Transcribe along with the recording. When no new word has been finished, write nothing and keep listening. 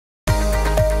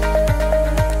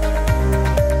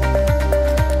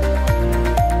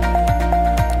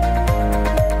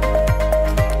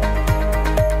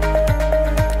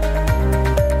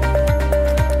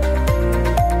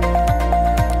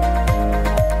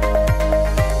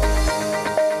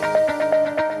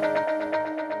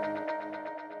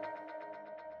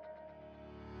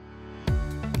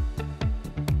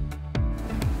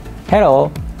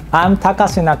Hello, I'm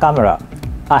Takashi Nakamura,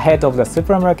 head of the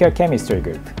Supramolecular chemistry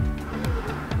group.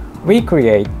 We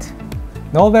create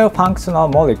novel functional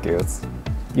molecules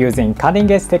using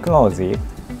cutting-edge technology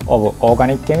of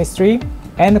organic chemistry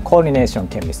and coordination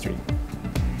chemistry.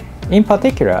 In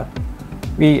particular,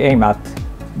 we aim at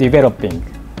developing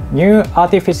new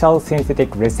artificial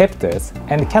synthetic receptors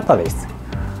and catalysts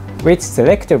which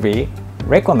selectively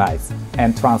recognize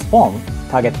and transform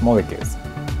target molecules.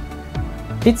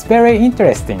 It's very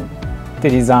interesting to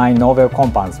design novel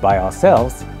compounds by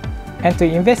ourselves and to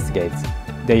investigate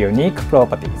their unique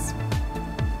properties.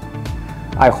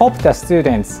 I hope the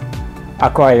students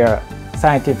acquire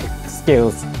scientific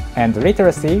skills and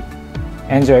literacy,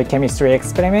 enjoy chemistry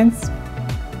experiments,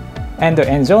 and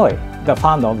enjoy the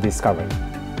fun of discovery.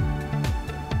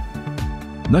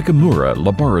 Nakamura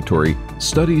Laboratory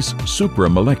studies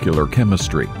supramolecular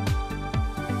chemistry.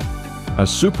 A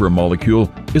supramolecule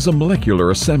is a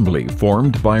molecular assembly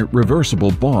formed by reversible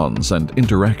bonds and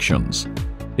interactions.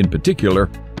 In particular,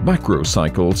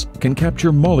 macrocycles can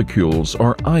capture molecules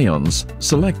or ions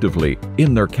selectively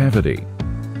in their cavity.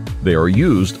 They are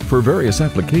used for various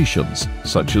applications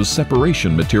such as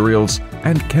separation materials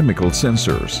and chemical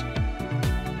sensors.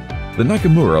 The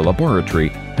Nakamura Laboratory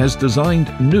has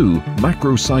designed new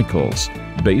macrocycles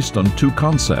based on two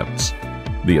concepts: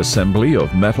 the assembly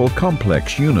of metal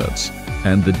complex units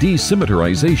and the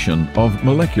desymmetrization of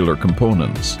molecular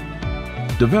components.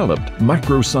 Developed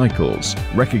macrocycles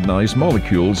recognize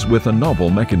molecules with a novel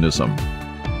mechanism.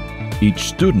 Each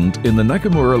student in the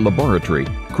Nakamura Laboratory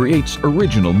creates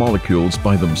original molecules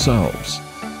by themselves.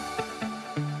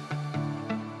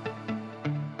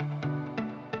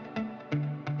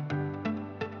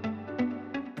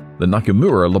 The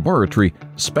Nakamura Laboratory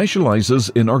specializes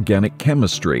in organic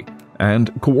chemistry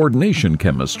and coordination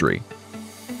chemistry.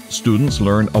 Students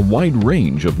learn a wide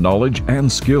range of knowledge and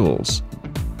skills.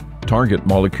 Target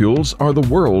molecules are the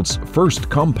world's first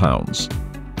compounds.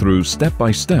 Through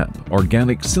step-by-step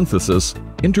organic synthesis,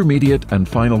 intermediate and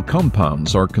final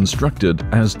compounds are constructed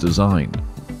as designed.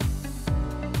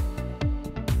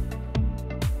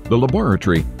 The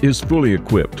laboratory is fully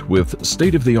equipped with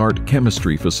state-of-the-art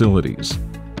chemistry facilities.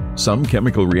 Some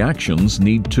chemical reactions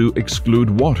need to exclude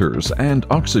waters and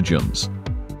oxygens.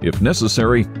 If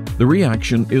necessary, the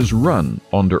reaction is run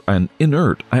under an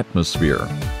inert atmosphere.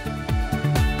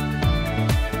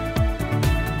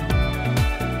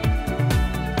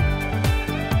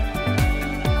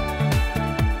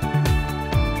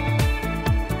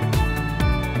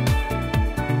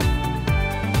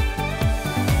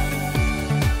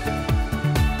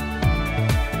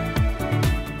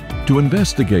 To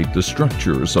investigate the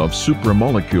structures of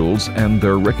supramolecules and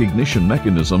their recognition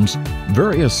mechanisms,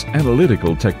 various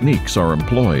analytical techniques are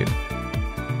employed.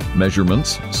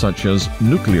 Measurements such as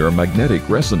nuclear magnetic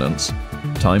resonance,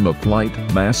 time of flight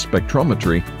mass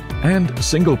spectrometry, and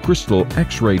single crystal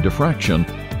X-ray diffraction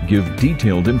give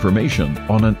detailed information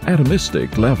on an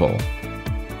atomistic level.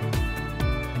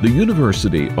 The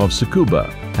University of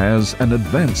Tsukuba has an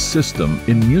advanced system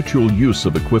in mutual use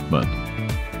of equipment.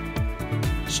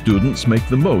 Students make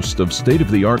the most of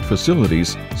state-of-the-art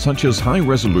facilities such as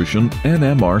high-resolution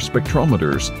NMR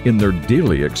spectrometers in their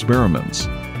daily experiments.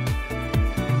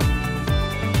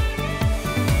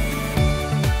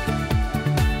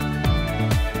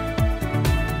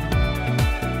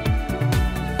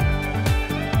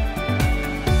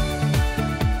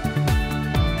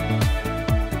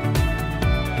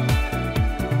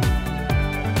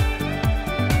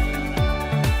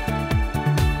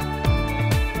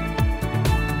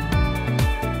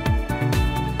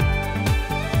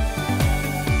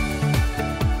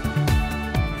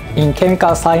 In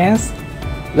chemical science,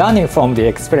 learning from the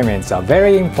experiments are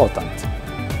very important.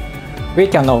 We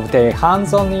can obtain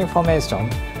hands-on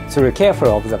information through careful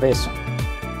observation.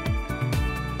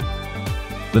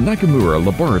 The Nakamura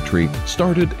Laboratory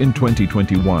started in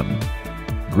 2021.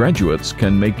 Graduates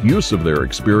can make use of their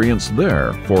experience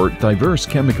there for diverse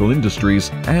chemical industries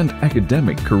and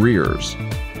academic careers.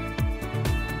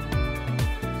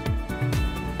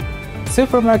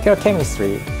 Supramolecular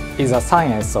chemistry is a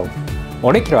science of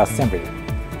molecular assembly,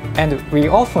 and we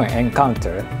often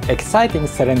encounter exciting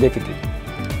serendipity.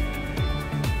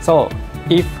 So,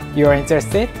 if you are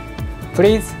interested,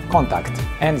 please contact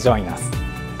and join us.